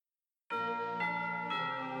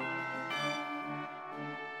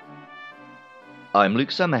I'm Luke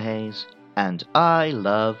Summerhays, and I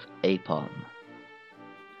love Aipom.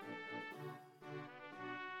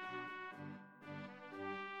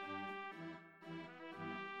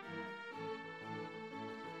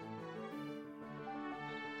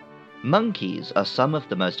 Monkeys are some of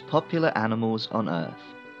the most popular animals on Earth.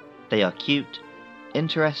 They are cute,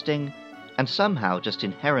 interesting, and somehow just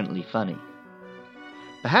inherently funny.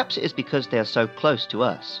 Perhaps it is because they are so close to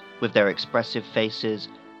us, with their expressive faces,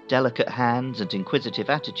 delicate hands, and inquisitive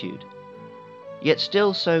attitude, yet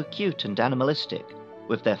still so cute and animalistic,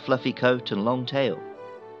 with their fluffy coat and long tail.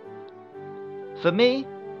 For me,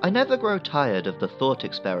 I never grow tired of the thought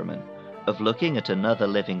experiment of looking at another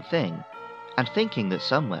living thing and thinking that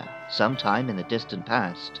somewhere, sometime in the distant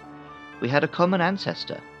past, we had a common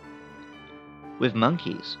ancestor. With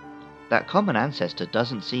monkeys, that common ancestor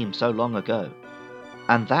doesn't seem so long ago,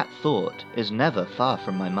 and that thought is never far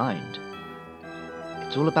from my mind.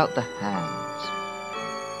 It's all about the hands.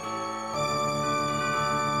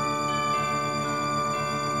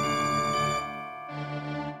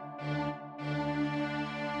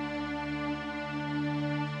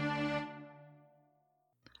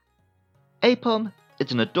 Aipom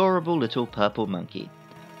is an adorable little purple monkey.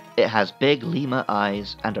 It has big lemur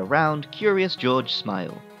eyes and a round, Curious George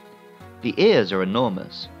smile. The ears are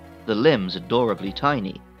enormous, the limbs adorably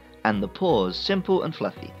tiny, and the paws simple and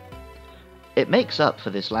fluffy. It makes up for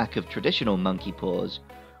this lack of traditional monkey paws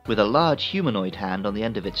with a large humanoid hand on the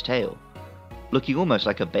end of its tail, looking almost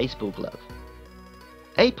like a baseball glove.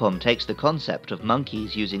 Aipom takes the concept of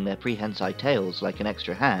monkeys using their prehensile tails like an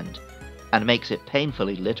extra hand and makes it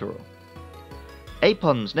painfully literal.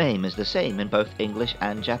 Aipom's name is the same in both English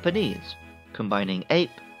and Japanese, combining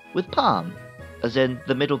ape with palm, as in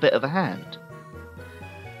the middle bit of a hand.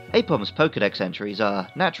 Aipom's Pokédex entries are,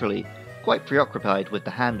 naturally, quite preoccupied with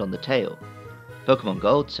the hand on the tail. Pokemon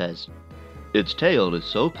Gold says, "Its tail is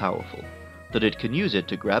so powerful that it can use it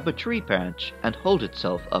to grab a tree branch and hold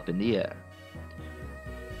itself up in the air."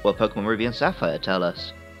 While Pokemon Ruby and Sapphire tell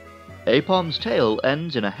us, "Aipom's tail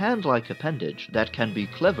ends in a hand-like appendage that can be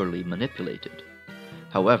cleverly manipulated.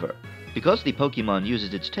 However, because the Pokemon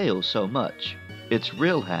uses its tail so much, its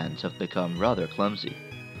real hands have become rather clumsy."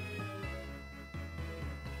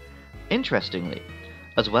 Interestingly,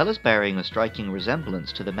 as well as bearing a striking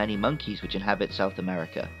resemblance to the many monkeys which inhabit South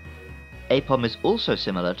America, Aipom is also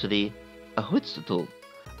similar to the Ahuitzotl,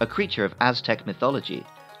 a creature of Aztec mythology,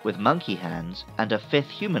 with monkey hands and a fifth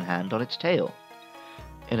human hand on its tail.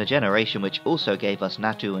 In a generation which also gave us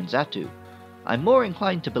Natu and Xatu, I'm more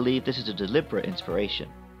inclined to believe this is a deliberate inspiration.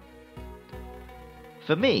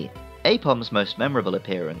 For me, Aipom's most memorable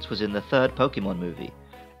appearance was in the third Pokemon movie,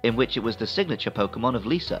 in which it was the signature Pokemon of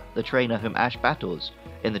Lisa, the trainer whom Ash battles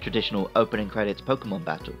in the traditional opening credits Pokemon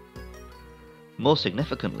battle. More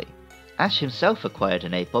significantly, Ash himself acquired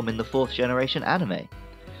an Aipom in the 4th generation anime.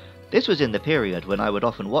 This was in the period when I would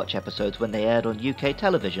often watch episodes when they aired on UK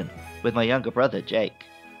television with my younger brother Jake.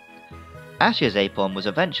 Ash's Aipom was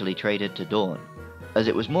eventually traded to Dawn, as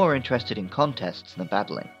it was more interested in contests than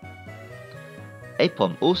battling.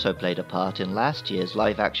 Aipom also played a part in last year's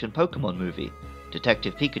live-action Pokemon movie,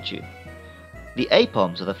 Detective Pikachu. The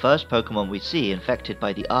Aipoms are the first Pokemon we see infected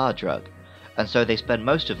by the R drug, and so they spend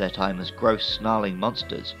most of their time as gross, snarling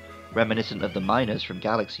monsters, reminiscent of the miners from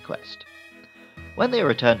Galaxy Quest. When they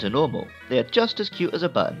return to normal, they are just as cute as a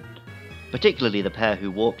button, particularly the pair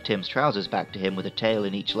who walk Tim's trousers back to him with a tail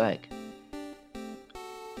in each leg.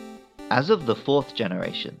 As of the 4th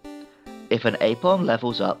generation, if an Aipom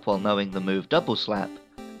levels up while knowing the move Double Slap,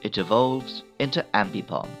 it evolves into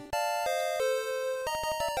Ambipom.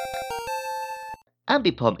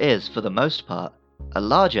 Ambipom is, for the most part, a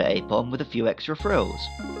larger Aipom with a few extra frills.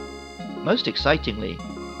 Most excitingly,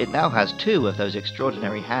 it now has 2 of those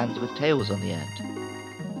extraordinary hands with tails on the end.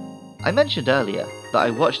 I mentioned earlier that I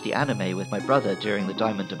watched the anime with my brother during the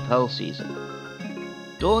Diamond and Pearl season.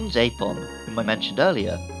 Dawn's Aipom, whom I mentioned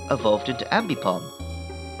earlier, evolved into Ambipom,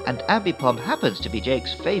 and Ambipom happens to be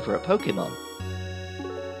Jake's favourite Pokemon.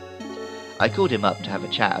 I called him up to have a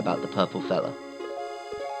chat about the purple fella.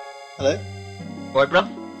 Hello? Alright, bruv?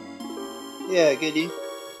 Yeah, good, you?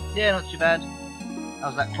 Yeah, not too bad.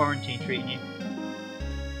 How's that quarantine treating you?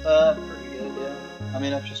 Pretty good, yeah. I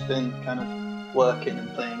mean, I've just been kind of working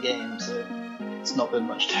and playing games, so it's not been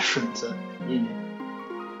much different to uni.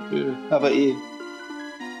 How about you?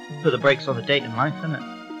 Put the brakes on the dating life, isn't it?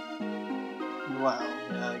 Wow,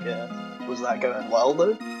 yeah, I guess. Was that going well,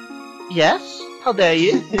 though? Yes? How dare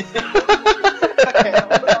you? Okay,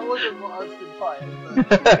 that wasn't what I was implying,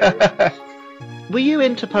 but... Were you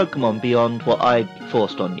into Pokemon beyond what I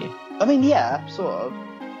forced on you? I mean, yeah, sort of.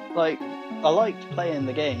 like, I liked playing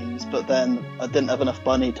the games, but then I didn't have enough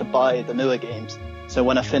money to buy the newer games. So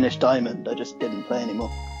when I finished Diamond, I just didn't play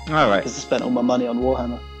anymore. Alright. Because I spent all my money on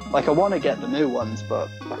Warhammer. Like, I want to get the new ones, but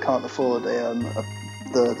I can't afford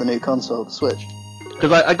the new console, the Switch.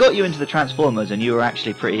 Because I got you into the Transformers and you were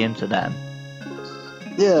actually pretty into them.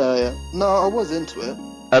 Yeah. No, I was into it.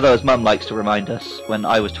 Although, as Mum likes to remind us, when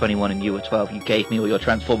I was 21 and you were 12, you gave me all your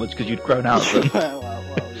Transformers because you'd grown out of them. well,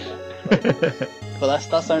 yeah. But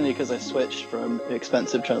that's only because I switched from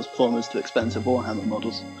expensive Transformers to expensive Warhammer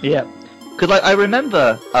models. Yeah. Because I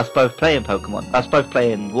remember us both playing Pokemon, us both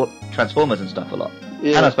playing Transformers and stuff a lot.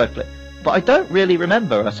 Yeah. And us both play. But I don't really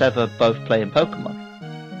remember us ever both playing Pokemon.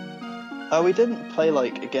 We didn't play,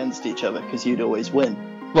 like, against each other because you'd always win.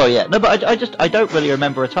 Well, yeah. No, but I don't really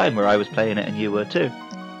remember a time where I was playing it and you were too.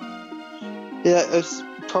 Yeah, it was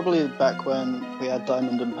probably back when we had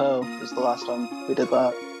Diamond and Pearl was the last time we did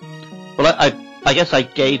that. Well, I guess I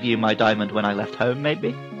gave you my Diamond when I left home,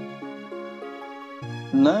 maybe?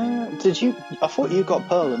 No, did you? I thought you got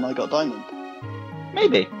Pearl and I got Diamond.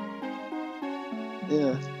 Maybe.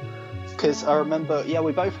 Yeah. Because I remember,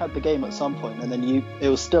 we both had the game at some point, and then it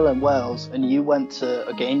was still in Wales, and you went to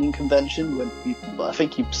a gaming convention when I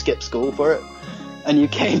think you skipped school for it, and you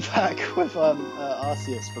came back with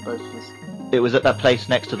Arceus for both of us. It was at that place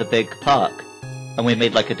next to the big park, and we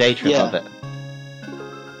made like a day trip of it.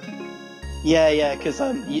 Yeah, because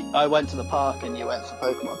I went to the park and you went for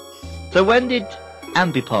Pokemon. So when did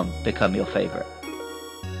Ambipom become your favourite?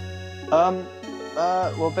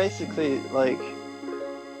 Well, basically, like,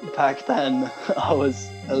 back then, I was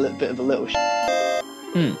a little bit of a little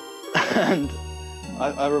and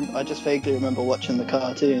I just vaguely remember watching the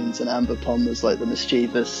cartoons, and Ambipom was like the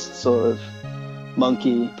mischievous sort of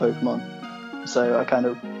monkey Pokemon. So I kind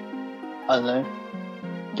of, I don't know,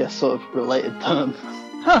 just sort of related to them.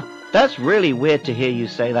 Huh, that's really weird to hear you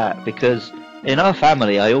say that, because in our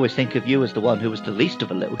family I always think of you as the one who was the least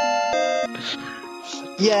of a little.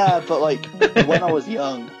 Yeah, but like, when I was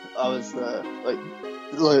young, I was like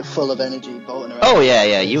full of energy, bolting around. Oh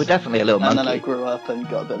yeah, you were definitely a little monkey. And then I grew up and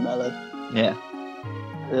got a bit mellowed. Yeah.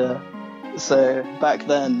 Yeah. So back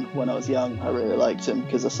then, when I was young, I really liked him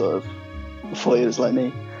because I sort of thought he was like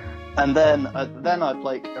me. And then I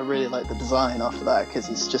really like the design after that, because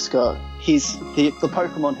he's the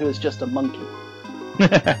Pokemon who is just a monkey.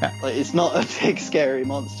 Like, it's not a big scary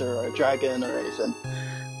monster or a dragon or anything,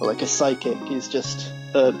 or like a psychic. He's just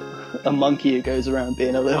a monkey who goes around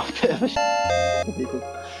being a little bit of a to people.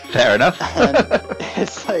 Fair enough. And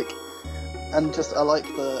it's like, and just I like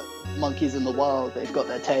the monkeys in the wild. They've got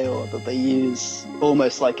their tail that they use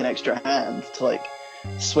almost like an extra hand to like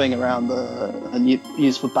swing around and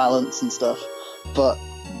use for balance and stuff. But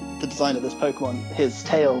the design of this Pokemon, his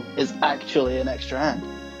tail is actually an extra hand,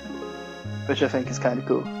 which I think is kind of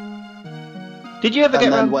cool. Did you ever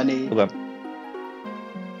get around?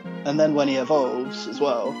 And then when he evolves as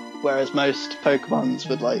well, whereas most Pokemon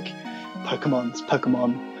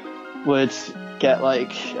would get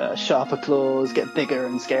like sharper claws, get bigger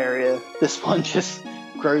and scarier, this one just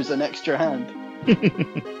grows an extra hand.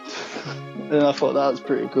 And I thought that was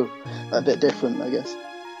pretty cool. A bit different, I guess.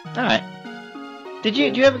 Alright. Did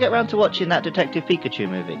you ever get around to watching that Detective Pikachu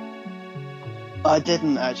movie? I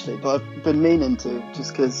didn't actually, but I've been meaning to,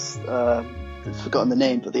 just because I've forgotten the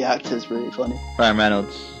name, but the actor's really funny. Ryan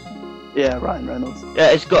Reynolds. Yeah, Ryan Reynolds.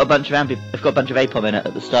 Yeah, it's got a bunch of Apom in it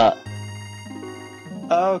at the start.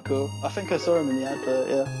 Oh, cool. I think I saw him in the advert,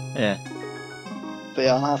 yeah. Yeah. But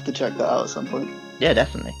yeah, I'll have to check that out at some point. Yeah,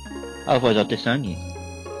 definitely. Otherwise I'll disown you.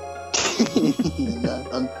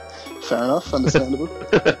 No, fair enough, understandable.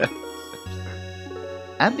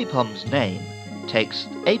 Ambipom's name takes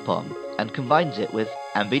Apom and combines it with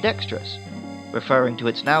ambidextrous, referring to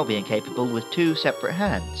its now being capable with two separate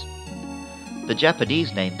hands. The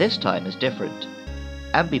Japanese name this time is different.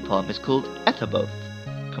 Ambipom is called Etaboth,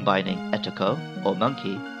 combining Etoko, or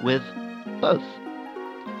monkey, with both.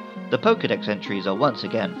 The Pokédex entries are once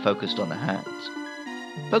again focused on the hands.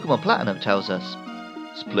 Pokemon Platinum tells us,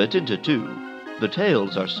 split into two, the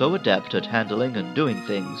tails are so adept at handling and doing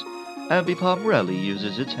things, Ambipom rarely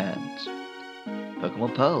uses its hands.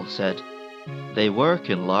 Pokemon Pearl said, they work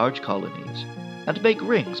in large colonies, and make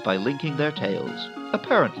rings by linking their tails,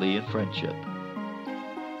 apparently in friendship.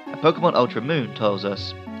 And Pokemon Ultra Moon tells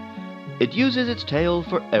us, it uses its tail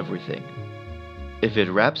for everything. If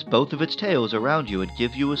it wraps both of its tails around you and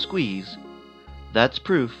gives you a squeeze, that's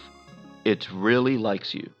proof it really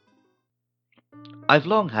likes you. I've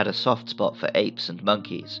long had a soft spot for apes and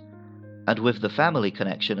monkeys, and with the family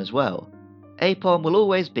connection as well, Apom will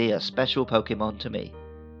always be a special Pokemon to me.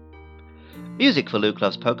 Music for Luke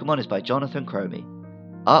Loves Pokemon is by Jonathan Cromie.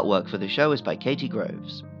 Artwork for the show is by Katie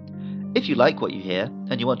Groves. If you like what you hear,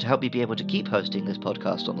 and you want to help me be able to keep hosting this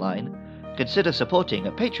podcast online, consider supporting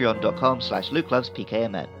at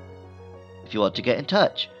patreon.com/LukeLovesPKMN. If you want to get in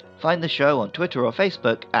touch, find the show on Twitter or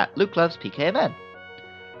Facebook at LukeLovesPKMN.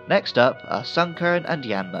 Next up are Sunkern and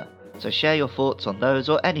Yanma, so share your thoughts on those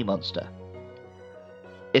or any monster.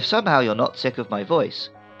 If somehow you're not sick of my voice,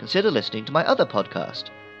 consider listening to my other podcast,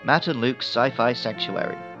 Matt and Luke's Sci-Fi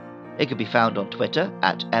Sanctuary. It can be found on Twitter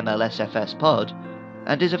at MLSFSPod,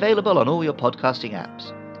 and is available on all your podcasting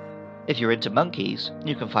apps. If you're into monkeys,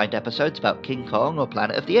 you can find episodes about King Kong or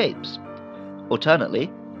Planet of the Apes.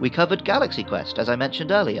 Alternately, we covered Galaxy Quest, as I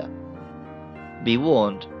mentioned earlier. Be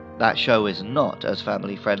warned, that show is not as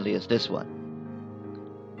family-friendly as this one.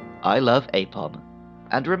 I love APOM,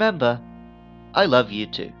 and remember, I love you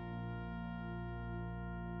too.